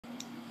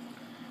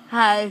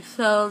Hi,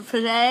 so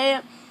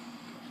today,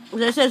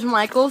 this is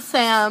Michael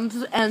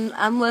Sam's, and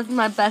I'm with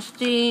my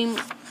bestie,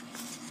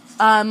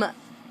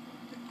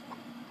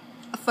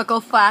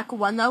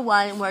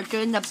 FRICKLEFRACK101, and we're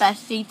doing the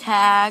Bestie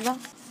Tag.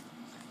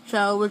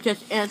 So we're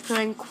just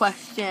answering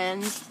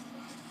questions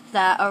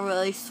that are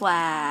really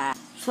swag.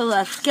 So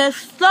let's get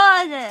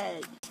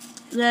started!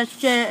 Let's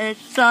get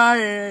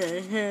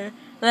started.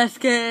 Let's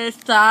get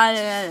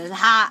started.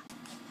 Ha!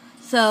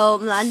 So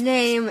my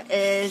name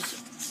is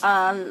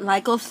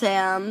Michael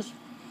Sam's,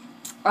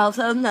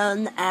 also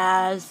known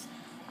as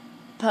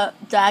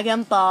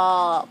Dragon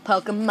Ball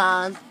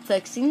Pokemon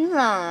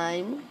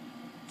 69,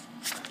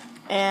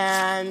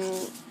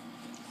 and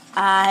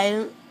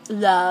I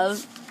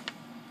love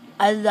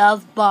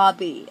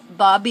Bobby.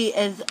 Bobby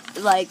is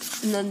like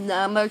the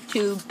number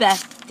 2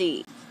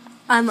 bestie.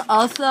 I'm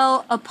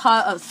also a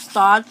part of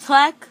Star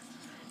Trek.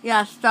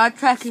 Yeah, Star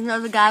Trek, you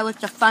know the guy with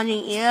the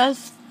funny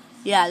ears?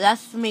 Yeah,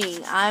 that's me.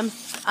 I'm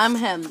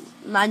him.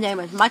 My name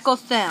is Michael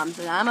Sam's,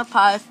 and I'm a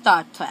part of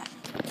Star Trek.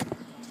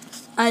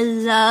 I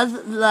love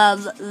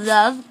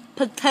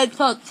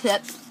potato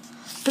chips.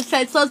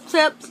 Potato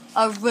chips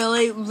are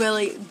really,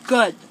 really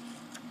good.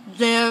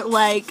 They're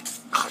like,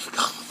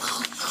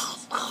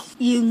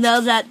 you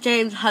know that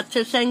James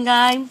Hutcherson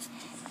guy?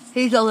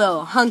 He's a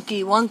little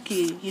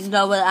hunky-wunky, you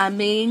know what I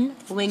mean?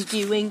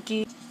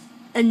 Winky-winky.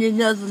 And you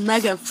know the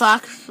Megan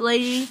Fox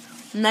lady?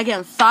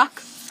 Megan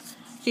Fox?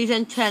 She's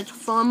in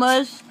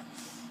Transformers.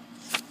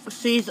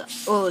 She's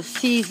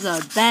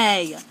the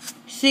bae.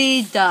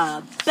 She's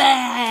the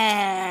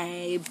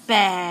bae.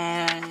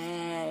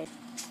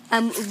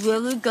 I'm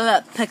really good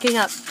at picking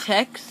up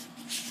chicks,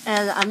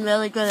 and I'm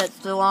really good at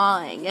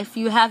drawing. If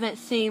you haven't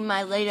seen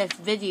my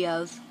latest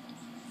videos,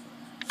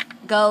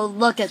 go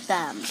look at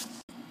them.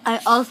 I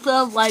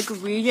also like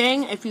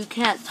reading. If you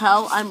can't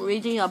tell, I'm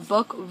reading a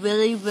book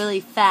really, really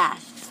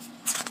fast.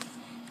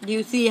 Do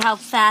you see how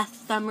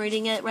fast I'm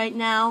reading it right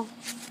now?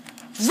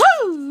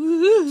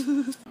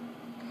 Woo!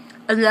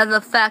 Another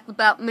fact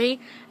about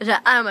me is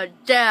that I'm a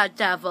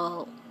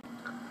daredevil.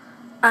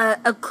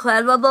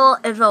 Incredible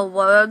is a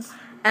word,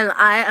 and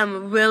I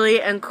am really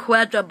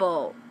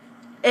incredible.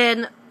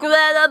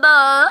 Incredible!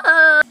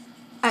 I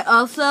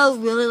also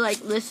really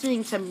like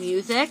listening to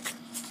music,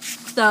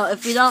 so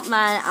if you don't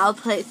mind, I'll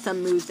play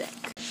some music.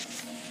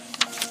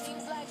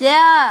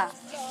 Yeah!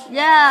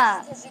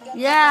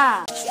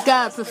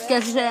 Got a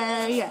prescription,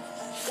 yeah.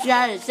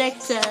 Got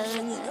addiction,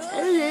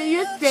 and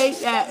you think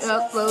that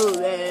you're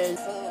fooling.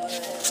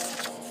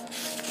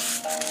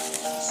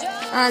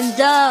 And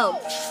though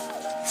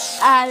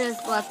I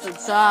just want the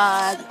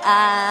dog,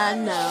 I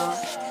know.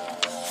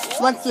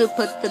 Once you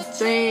put the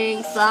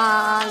drinks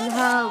on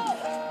home,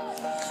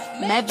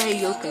 maybe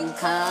you can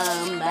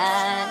come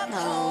back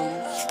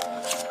home.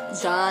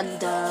 John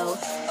Doe.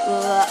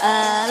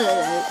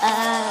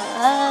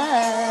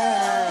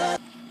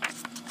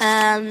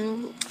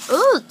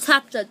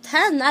 Chapter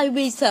 10, I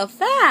read so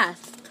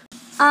fast.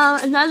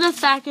 Another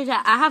fact is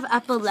that I have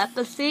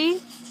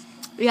epilepsy.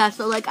 Yeah,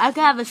 so like I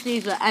could have a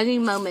seizure any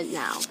moment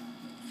now.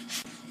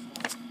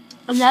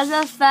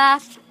 Another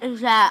fact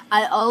is that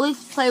I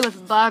always play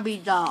with Barbie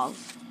dolls.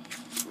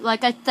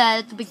 Like I said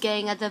at the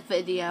beginning of the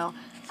video,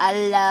 I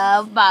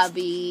love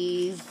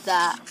Barbies.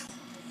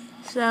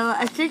 So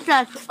I think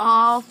that's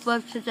all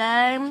for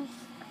today.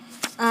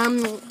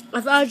 I've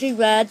already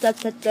read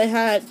that they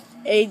had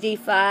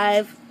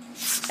 85,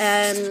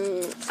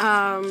 and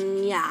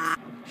yeah.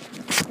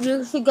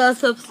 You should go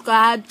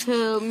subscribe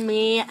to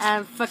me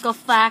and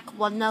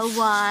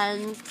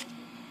FRICKLEFRACK101,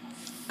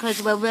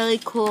 because we're really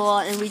cool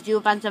and we do a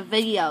bunch of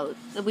videos.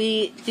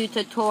 We do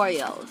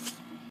tutorials.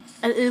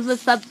 And even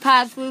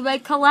sometimes we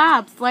make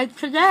collabs, like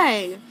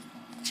today.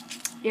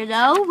 You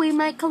know, we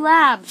make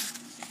collabs.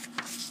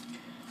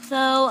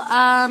 So,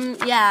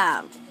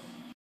 yeah.